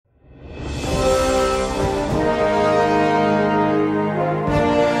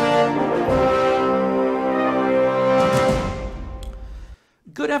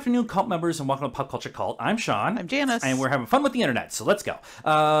afternoon, cult members, and welcome to Pop Culture Cult. I'm Sean. I'm Janice. And we're having fun with the internet, so let's go.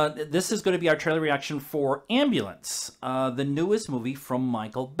 This is going to be our trailer reaction for Ambulance, the newest movie from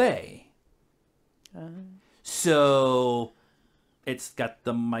Michael Bay. So, it's got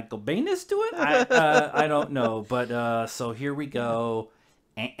the Michael Bay-ness to it? I don't know, but so here we go.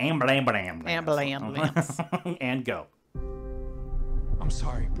 Ambulance. And go. I'm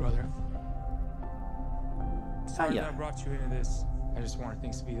sorry, brother. Sorry yeah. that I brought you into this. I just wanted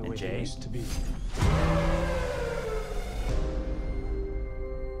things to be the way Jay? they used to be.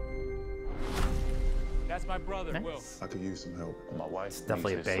 That's my brother, Nice. Will. I could use some help. My wife. It's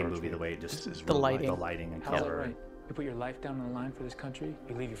definitely a Bay movie, the way it just... The lighting. The lighting and How's that color. right? You put your life down on the line for this country.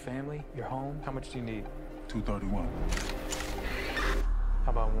 You leave your family, your home. How much do you need? 231.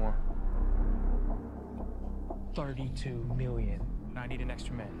 How about more? 32 million. I need an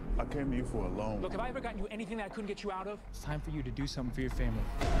extra man. I came to you for a loan. Look, have I ever gotten you anything that I couldn't get you out of? It's time for you to do something for your family.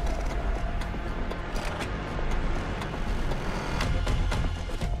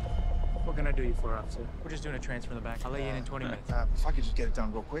 What can I do you for, officer? We're just doing a transfer in the back. I'll lay you in 20 minutes. If I could just get it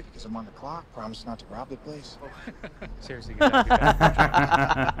done real quick, because I'm on the clock. Promise not to rob the place. Seriously, get that. Get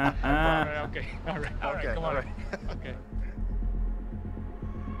that. Okay. All right. Okay, Come on. all right. Okay.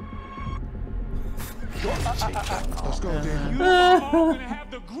 Let's go, Dan. You are all gonna have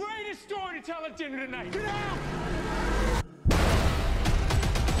the greatest story to tell at dinner tonight. Get out!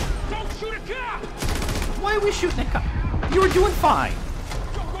 Don't shoot a cop! Why are we shooting a cop? You were doing fine.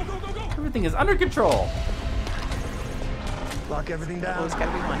 Go, go, go, go, go! Everything is under control. Lock everything down. Always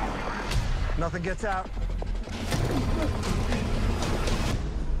gotta be one. Nothing gets out.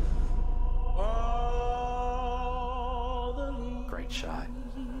 Great shot.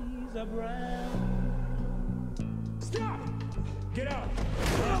 Stop! Get out!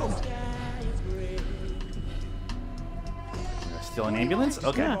 Still an ambulance?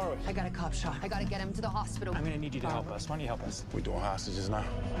 Okay. Yeah. I got a cop shot. I gotta get him to the hospital. I'm gonna need you to help us. Why don't you help us? We're doing hostages now.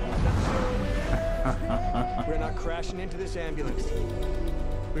 We're not crashing into this ambulance.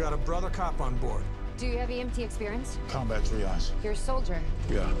 We got a brother cop on board. Do you have EMT experience? Combat triage. You're a soldier.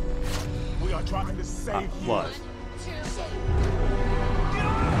 Yeah. We are trying to save you. What?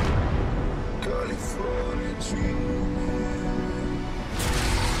 California dream.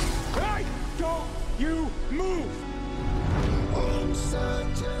 Hey! Don't you move!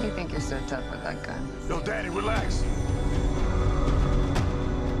 You think you're so tough with that gun? Yo, Daddy, relax.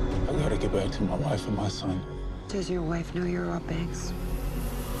 I gotta get back to my wife and my son. Does your wife know you're Rob Banks?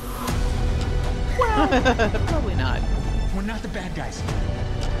 Probably not. We're not the bad guys.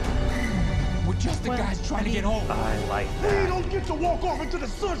 We're just the guys trying to get home. I like You that. don't get to walk off into the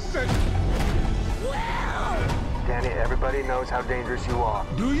sunset. Danny, everybody knows how dangerous you are.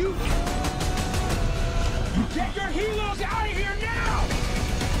 Do you? Get your helos out of here now!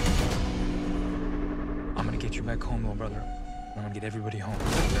 I'm gonna get you back home, little brother. I'm gonna get everybody home.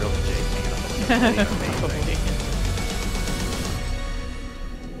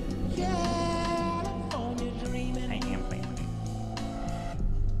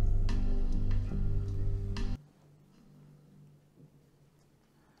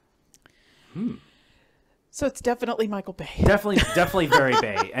 So it's definitely Michael Bay. Definitely very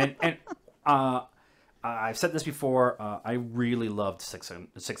Bay. And I've said this before. I really loved Six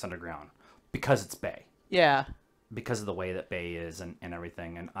Underground because it's Bay, Yeah. because of the way that Bay is and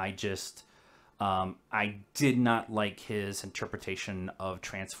everything. And I just I did not like his interpretation of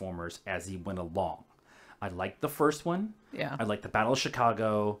Transformers as he went along. I liked the first one. Yeah. I liked the Battle of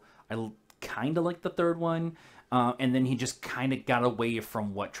Chicago. I kind of liked the third one. And then he just kind of got away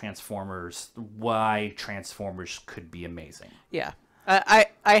from why Transformers could be amazing. Yeah. I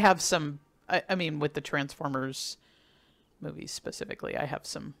have some, I mean, with the Transformers movies specifically, I have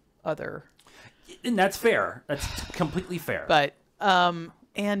some other, And that's fair. That's completely fair. but,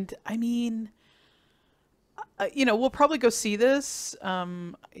 and I mean, you know, we'll probably go see this.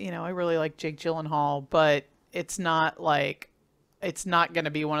 You know, I really like Jake Gyllenhaal, but it's not going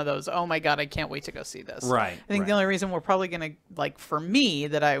to be one of those, oh my God, I can't wait to go see this. Right, I think right. the only reason we're probably going to, like, for me,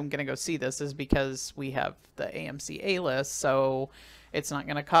 that I'm going to go see this is because we have the AMC A-list, so it's not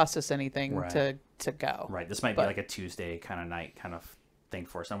going to cost us anything Right. to go. Right. This might be But- like a Tuesday kind of night kind of thing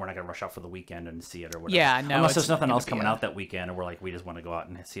for us. And we're not going to rush out for the weekend and see it or whatever. Yeah, no, Unless it's there's nothing gonna else be coming a- out that weekend and we're like, we just want to go out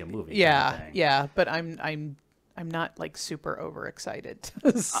and see a movie. Yeah, kind of thing. yeah, but I'm not, like, super overexcited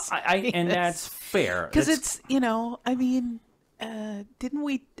to see And this. that's fair. Because That's- it's, you know, I mean,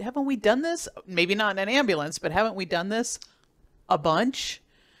 haven't we done this? Maybe not in an ambulance, but haven't we done this a bunch?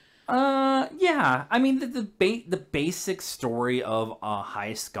 Yeah. I mean, the basic story of a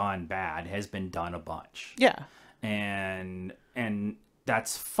heist gone bad has been done a bunch. Yeah. And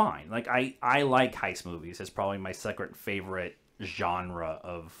that's fine. Like I like heist movies. It's probably my second favorite genre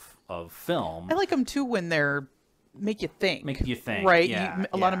of film. I like them too when they're make you think. Make you think, right? yeah,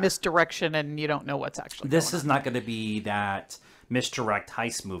 A lot of yeah. misdirection, and you don't know what's actually. This going is not going to be that misdirect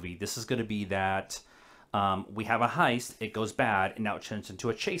heist movie. This is going to be that we have a heist, it goes bad, and now it turns into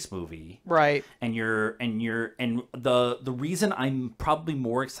a chase movie. on. Right. And the reason I'm probably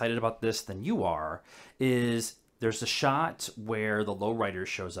more excited about this than you are is there's a shot where the lowrider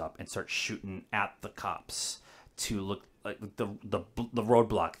shows up and starts shooting at the cops to look like the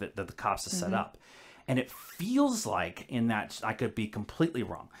roadblock that the cops have set up. And it feels like in that, I could be completely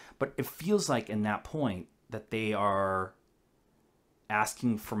wrong, but it feels like in that point that they are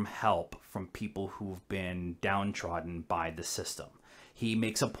asking for help from people who've been downtrodden by the system. He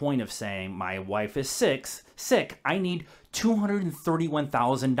makes a point of saying, my wife is sick. I need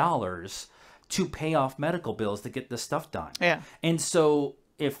 $231,000 to pay off medical bills to get this stuff done. Yeah. And so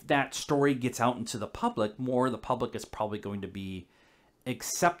if that story gets out into the public, more of the public is probably going to be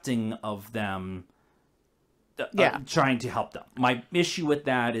accepting of them trying to help them. My issue with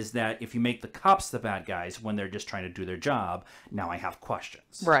that is that if you make the cops the bad guys when they're just trying to do their job, now I have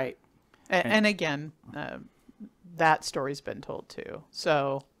questions. Right. And again, that story's been told too.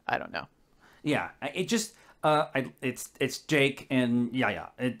 So I don't know. Yeah, it just it's Jake and Yaya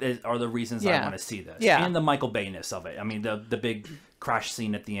it are the reasons I want to see this. Yeah. And the Michael Bay-ness of it. I mean, the big crash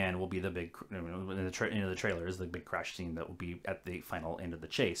scene at the end will be the big in the trailer is the big crash scene that will be at the final end of the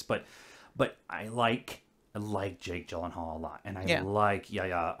chase. But I like Jake Gyllenhaal a lot, and I like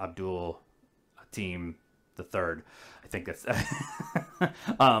Yahya Abdul Hatim the third. I think that's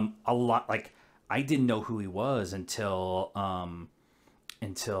a lot. Like I didn't know who he was until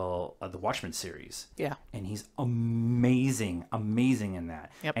the Watchmen series. Yeah, and he's amazing in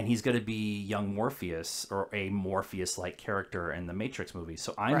that. Yep. And he's going to be young Morpheus or a Morpheus-like character in the Matrix movie.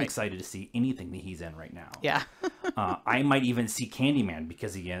 So I'm excited to see anything that he's in right now. Yeah. I might even see Candyman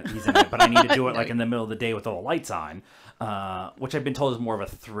because he's in it, but I need to do it like in the middle of the day with all the lights on, which I've been told is more of a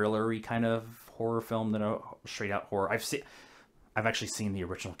thriller-y kind of horror film than a straight-out horror. I've actually seen the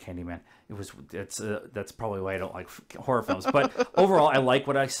original Candyman. That's probably why I don't like horror films. But overall, I like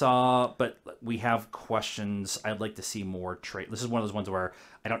what I saw. But we have questions. I'd like to see more. This is one of those ones where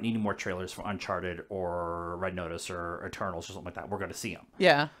I don't need any more trailers for Uncharted or Red Notice or Eternals or something like that. We're going to see them.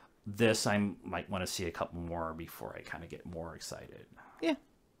 Yeah. This I might want to see a couple more before I kind of get more excited. Yeah.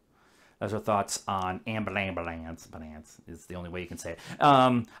 Those are thoughts on ambulance. Is the only way you can say it.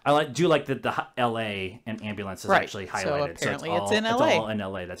 I do like that the LA and ambulance is actually highlighted. So apparently it's in LA. It's all in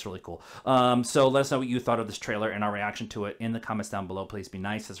LA. That's really cool. So let us know what you thought of this trailer and our reaction to it in the comments down below. Please be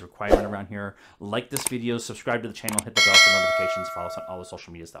nice. That's a requirement around here. Like this video, subscribe to the channel, hit the bell for notifications, follow us on all the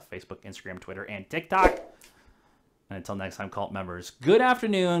social media stuff, Facebook, Instagram, Twitter, and TikTok. And until next time, cult members, good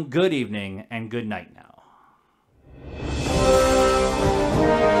afternoon, good evening, and good night now.